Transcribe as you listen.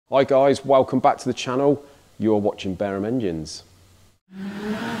Hi guys, welcome back to the channel. You are watching Bareham Engines.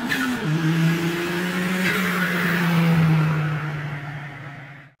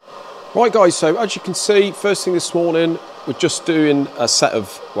 Right guys, so as you can see, first thing this morning, we're just doing a set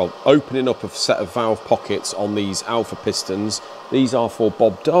of, well, opening up a set of valve pockets on these alpha pistons. These are for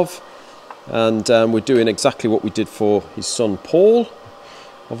Bob Dove, and we're doing exactly what we did for his son Paul.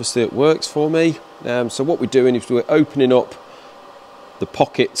 Obviously it works for me. So what we're doing is we're opening up the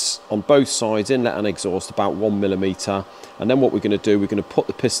pockets on both sides, inlet and exhaust, about 1mm, and then what we're going to do, we're going to put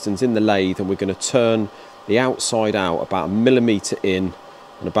the pistons in the lathe and we're going to turn the outside out about 1mm in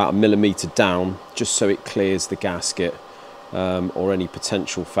and about 1mm down, just so it clears the gasket or any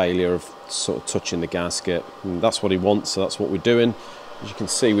potential failure of sort of touching the gasket. And that's what he wants, so that's what we're doing. As you can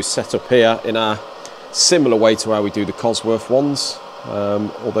see, we're set up here in a similar way to how we do the Cosworth ones,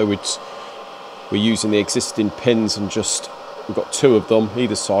 although we're using the existing pins and just we've got two of them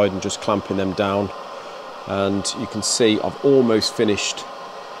either side and just clamping them down. And you can see I've almost finished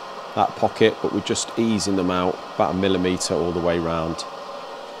that pocket, but we're just easing them out about 1mm all the way round.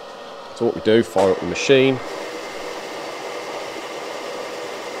 So what we do, fire up the machine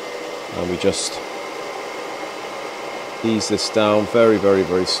and we just ease this down very, very,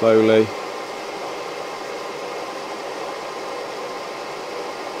 very slowly.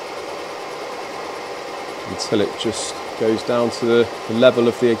 Until it just goes down to the level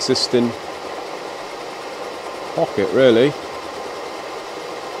of the existing pocket, really.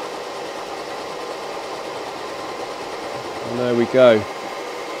 And there we go.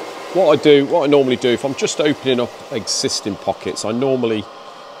 What I normally do, if I'm just opening up existing pockets, I normally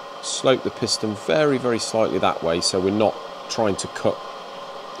slope the piston very, very slightly that way, so we're not trying to cut,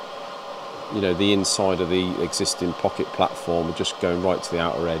 you know, the inside of the existing pocket platform. We're just going right to the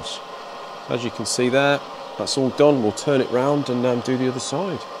outer edge. As you can see there, that's all done. We'll turn it round and do the other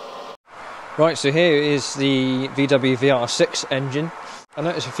side. Right, so here is the VW VR6 engine. I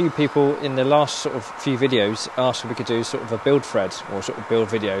noticed a few people in the last sort of few videos asked if we could do sort of a build thread or sort of build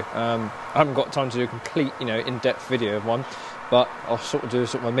video. I haven't got time to do a complete, you know, in-depth video of one, but I'll sort of do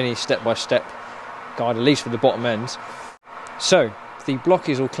sort of a mini step-by-step guide, at least for the bottom end. So the block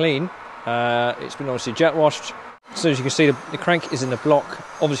is all clean. It's been obviously jet washed. So as you can see, the crank is in the block.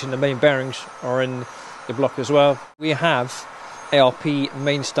 Obviously the main bearings are in the block as well. We have ARP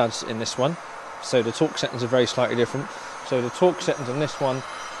main studs in this one, so the torque settings are very slightly different. So the torque settings on this one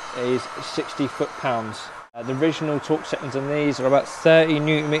is 60 foot-pounds. The original torque settings on these are about 30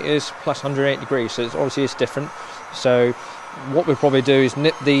 newton meters plus 180 degrees, so it's obviously it's different. So what we'll probably do is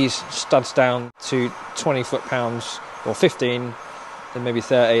nip these studs down to 20 foot-pounds or 15, then maybe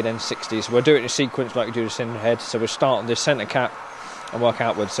 30, then 60. So we'll do it in a sequence like we do the cylinder head. So we'll start on this centre cap and work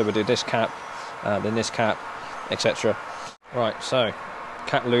outwards. So we'll do this cap, then this cap, etc. Right, so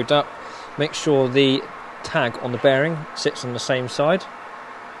cap lubed up. Make sure the tag on the bearing sits on the same side.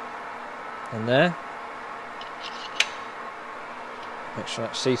 And there. Make sure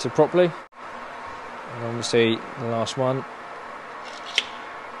that's seated properly. And then we see the last one.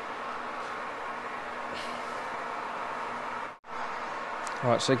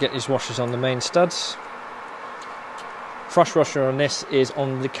 Right, so get these washers on the main studs. Flush washer on this is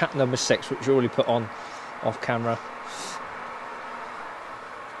on the cap number 6, which you already put on off camera.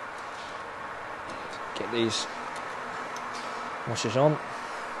 Get these washers on.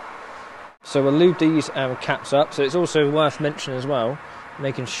 So we'll lube these caps up. So it's also worth mentioning as well,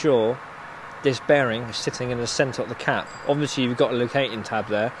 making sure this bearing is sitting in the centre of the cap. Obviously you've got a locating tab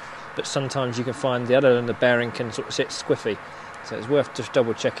there, but sometimes you can find the other end of the bearing can sort of sit squiffy. So it's worth just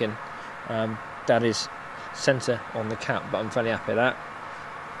double checking that is centre on the cap, but I'm fairly happy with that.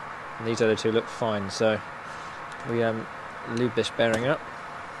 And these other two look fine, so we lube this bearing up.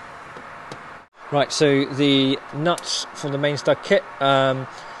 Right, so the nuts for the main stud kit, as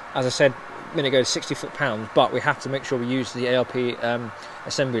I said a minute ago, 60 foot-pounds, but we have to make sure we use the ALP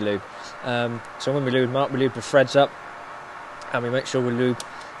assembly lube. So when we lube them up, we lube the threads up, and we make sure we lube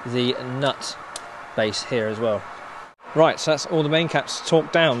the nut base here as well. Right, so that's all the main caps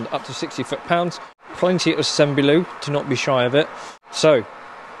torqued down up to 60 foot-pounds. Plenty of assembly lube, to not be shy of it. So,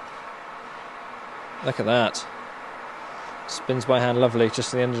 look at that. Spins by hand lovely,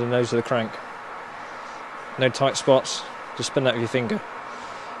 just at the end of the nose of the crank. No tight spots, just spin that with your finger.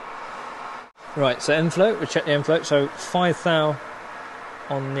 Right, so end float, we'll check the end float. So 5 thou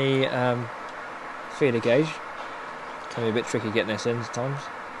on the feeder gauge. Can be a bit tricky getting this in at times.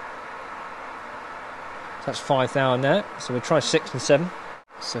 So that's 5 thou in there. So we'll try 6 and 7.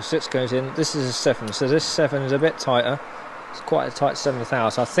 So 6 goes in. This is a 7. So this 7 is a bit tighter. It's quite a tight 7 thou.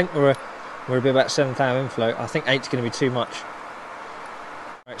 So I think we're a bit about 7 thou inflow. I think 8's going to be too much.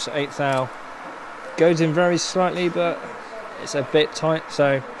 Right, So 8th thou goes in very slightly, but it's a bit tight,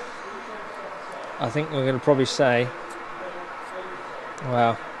 so I think we're going to probably say,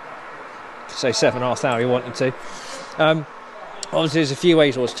 well, say 7.5 thou he wanted to. Obviously there's a few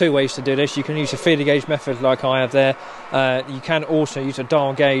ways, or there's 2 ways to do this. You can use a feeder gauge method like I have there. You can also use a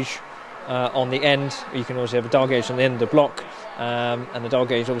dial gauge on the end. You can also have a dial gauge on the end of the block, and the dial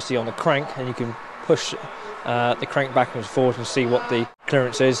gauge obviously on the crank, and you can push the crank backwards and forwards and see what the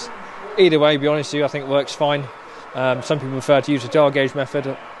clearance is. Either way, to be honest with you, I think works fine. Some people prefer to use the dial gauge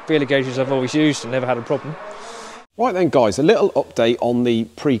method. Feeder gauges I've always used and never had a problem. Right then guys, a little update on the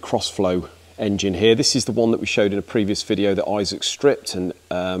pre-Crossflow engine here. This is the one that we showed in a previous video that Isaac stripped, and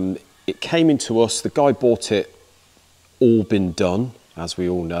it came into us. The guy bought it all been done, as we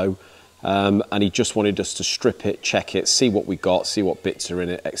all know, and he just wanted us to strip it, check it, see what we got, see what bits are in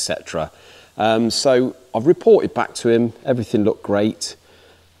it, etc. So I've reported back to him, everything looked great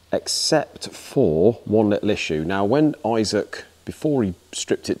except for one little issue. Now when Isaac, before he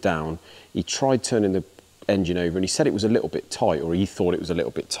stripped it down, he tried turning the engine over and he said it was a little bit tight, or he thought it was a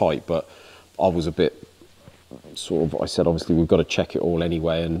little bit tight, but I was a bit sort of, I said obviously we've got to check it all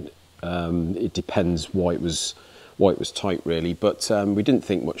anyway, and it depends why it was tight really, but we didn't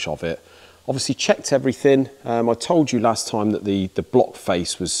think much of it. Obviously checked everything. I told you last time that the block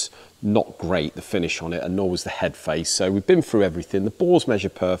face was not great, the finish on it, and nor was the head face. So we've been through everything. The bores measure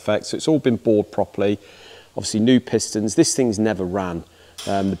perfect, so it's all been bored properly. Obviously new pistons. This thing's never ran.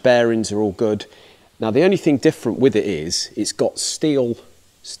 The bearings are all good. Now the only thing different with it is it's got steel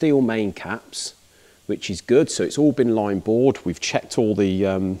main caps, which is good. So it's all been line bored. We've checked all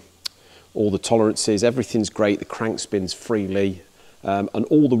the tolerances. Everything's great. The crank spins freely, and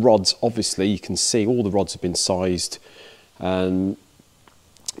all the rods. Obviously, you can see all the rods have been sized.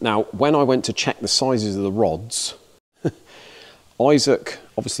 Now, when I went to check the sizes of the rods, Isaac,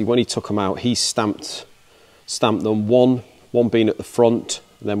 obviously, when he took them out, he stamped them. One being at the front.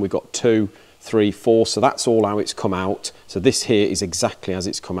 And then we've got 2, 3, 4. So that's all how it's come out. So this here is exactly as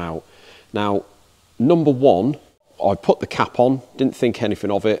it's come out. Now, number 1, I put the cap on, didn't think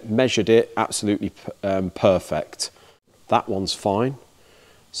anything of it, measured it, absolutely perfect. That one's fine.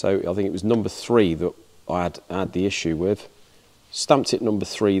 So I think it was number 3 that I had the issue with. Stamped it number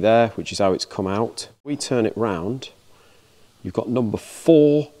 3 there, which is how it's come out. We turn it round, you've got number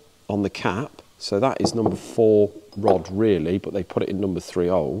 4 on the cap. So that is number 4 rod really, but they put it in number 3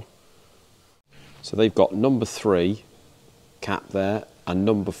 hole. So they've got number 3 cap there and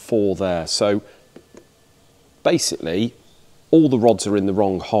number 4 there. So basically, all the rods are in the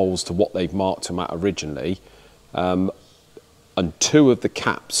wrong holes to what they've marked them at originally, and 2 of the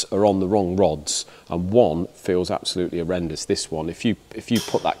caps are on the wrong rods, and 1 feels absolutely horrendous. This one, if you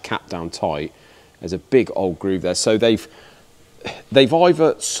put that cap down tight, there's a big old groove there. So they've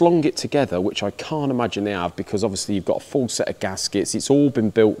either slung it together, which I can't imagine they have, because obviously you've got a full set of gaskets. It's all been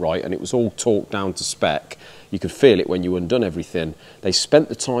built right, and it was all torqued down to spec. You could feel it when you undone everything. They spent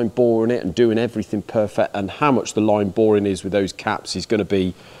the time boring it and doing everything perfect, and how much the line boring is with those caps is going to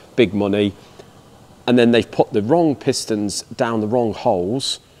be big money. And then they've put the wrong pistons down the wrong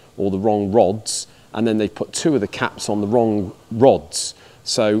holes, or the wrong rods, and then they've put 2 of the caps on the wrong rods.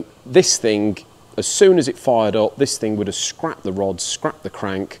 So this thing, as soon as it fired up, this thing would have scrapped the rods, scrapped the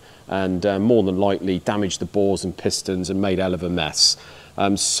crank, and more than likely damaged the bores and pistons and made a hell of a mess.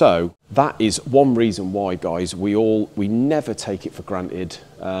 So that is one reason why, guys, we never take it for granted.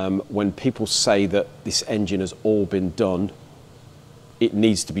 When people say that this engine has all been done, it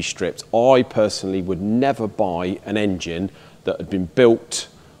needs to be stripped. I personally would never buy an engine that had been built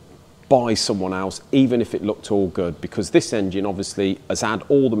by someone else, even if it looked all good, because this engine obviously has had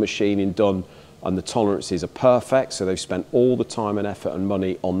all the machining done and the tolerances are perfect. So they've spent all the time and effort and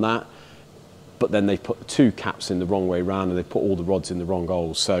money on that. But then they put the 2 caps in the wrong way round, and they put all the rods in the wrong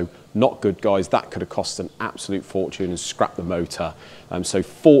holes. So not good, guys. That could have cost an absolute fortune and scrapped the motor. So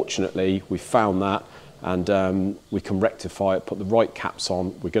fortunately, we found that, and we can rectify it, put the right caps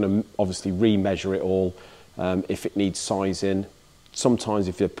on. We're going to obviously remeasure it all if it needs sizing. Sometimes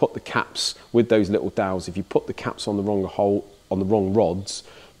if you put the caps with those little dowels, if you put the caps on the wrong hole, on the wrong rods,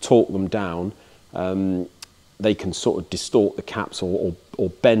 torque them down, they can sort of distort the caps or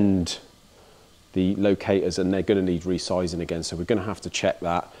bend the locators, and they're going to need resizing again. So we're going to have to check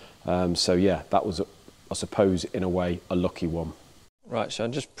that. So yeah, that was, I suppose, in a way, a lucky one. Right, so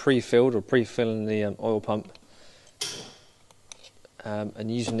I'm just pre-filling the oil pump,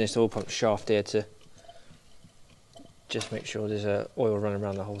 and using this oil pump shaft here to just make sure there's oil running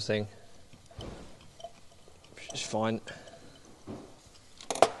around the whole thing, which is fine.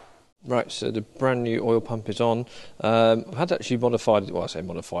 Right, so the brand new oil pump is on. I've had to actually modify, well I say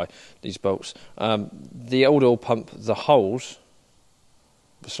modify, these bolts. The old oil pump, the holes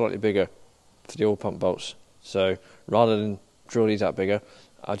were slightly bigger for the oil pump bolts. So rather than drill these out bigger,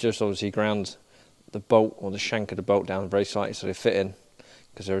 I just obviously ground the bolt or the shank of the bolt down very slightly so they fit in,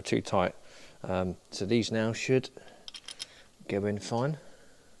 because they were too tight. So these now should go in fine.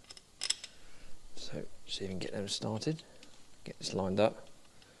 So see if we can get them started, get this lined up.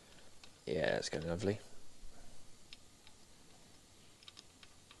 Yeah, it's going lovely.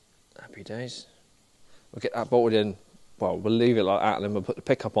 Happy days. We'll get that bolted in, well, we'll leave it like that and then we'll put the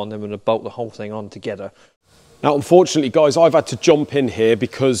pickup on, then we'll bolt the whole thing on together. Now, unfortunately, guys, I've had to jump in here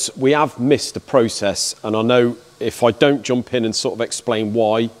because we have missed the process, and I know if I don't jump in and sort of explain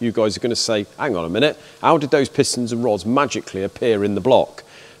why, you guys are going to say, hang on a minute, how did those pistons and rods magically appear in the block?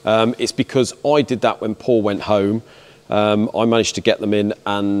 It's because I did that when Paul went home. I managed to get them in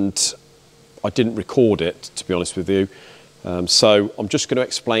and I didn't record it, to be honest with you. So I'm just going to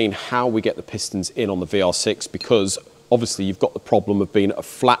explain how we get the pistons in on the VR6, because obviously you've got the problem of being a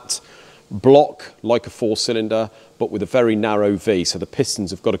flat block like a 4-cylinder, but with a very narrow V. So the pistons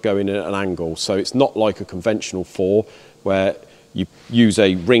have got to go in at an angle. So it's not like a conventional 4 where you use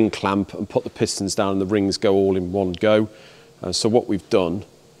a ring clamp and put the pistons down and the rings go all in one go. So what we've done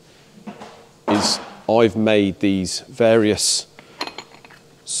is I've made these various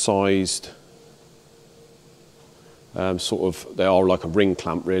sized they are like a ring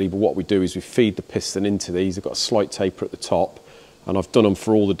clamp really, but what we do is we feed the piston into these. They've got a slight taper at the top, and I've done them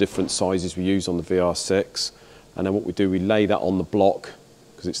for all the different sizes we use on the VR6. And then what we do, we lay that on the block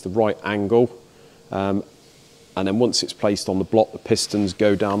because it's the right angle, and then once it's placed on the block, the pistons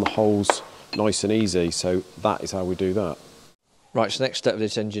go down the holes nice and easy. So that is how we do that. Right, so next step of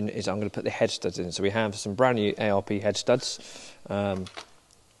this engine is I'm going to put the head studs in. So we have some brand new ARP head studs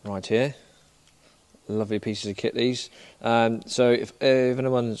right here. Lovely pieces of kit, these. So if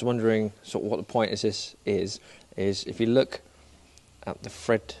anyone's wondering sort of what the point of this is if you look at the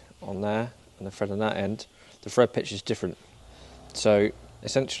thread on there and the thread on that end, the thread pitch is different. So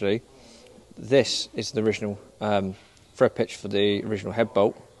essentially, this is the original thread pitch for the original head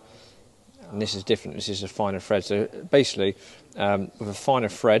bolt, and this is different. This is a finer thread. So basically, with a finer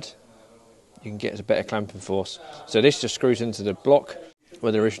thread, you can get a better clamping force. So this just screws into the block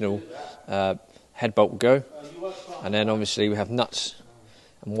where the original head bolt will go, and then obviously we have nuts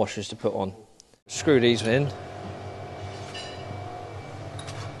and washers to put on. Screw these in,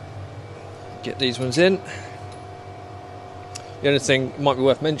 get these ones in. The only thing might be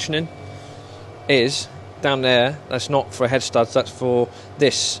worth mentioning is down there, that's not for head studs, that's for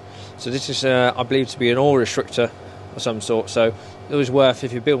this. So this is I believe to be an oil restrictor of some sort, so it's always worth,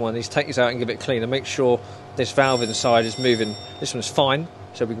 if you build one of these, take this out and give it clean and make sure this valve inside is moving. This one's fine,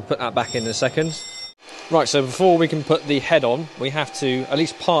 so we can put that back in a second. Right, so before we can put the head on, we have to at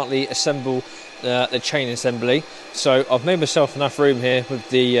least partly assemble the chain assembly. So I've made myself enough room here with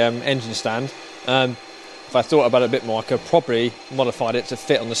the engine stand. If I thought about it a bit more, I could probably modified it to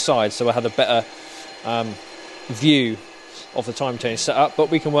fit on the side so I had a better view of the timing chain set up, but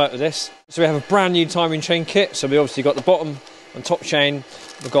we can work with this. So we have a brand new timing chain kit. So we obviously got the bottom and top chain,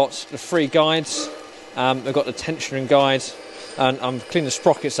 we've got the 3 guides, we've got the tensioning guide, and I'm cleaning the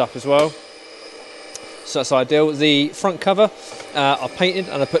sprockets up as well. So that's ideal. The front cover I painted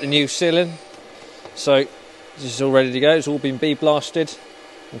and I put the new seal in. So this is all ready to go. It's all been bee blasted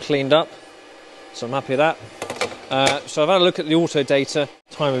and cleaned up. So I'm happy with that. So I've had a look at the auto data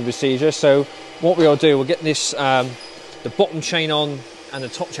timing procedure. So what we'll do, we'll get this the bottom chain on and the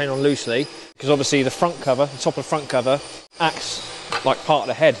top chain on loosely, because obviously the front cover, the top of the front cover, acts like part of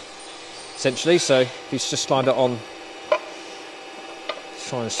the head essentially. So if you just slide it on,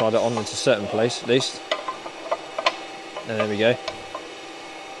 try and slide it on into a certain place at least. And there we go.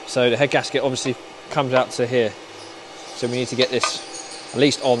 So the head gasket obviously comes out to here. So we need to get this at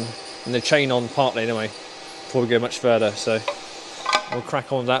least on, and the chain on partly anyway, before we go much further. So we'll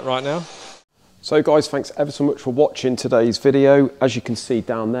crack on with that right now. So guys, thanks ever so much for watching today's video. As you can see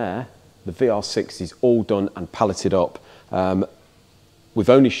down there, the VR6 is all done and palleted up. We've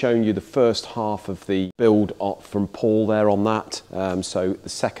only shown you the first half of the build from Paul there on that. So the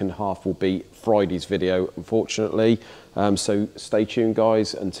second half will be Friday's video, unfortunately. So stay tuned,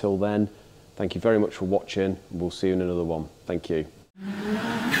 guys. Until then, thank you very much for watching, and we'll see you in another one. Thank you.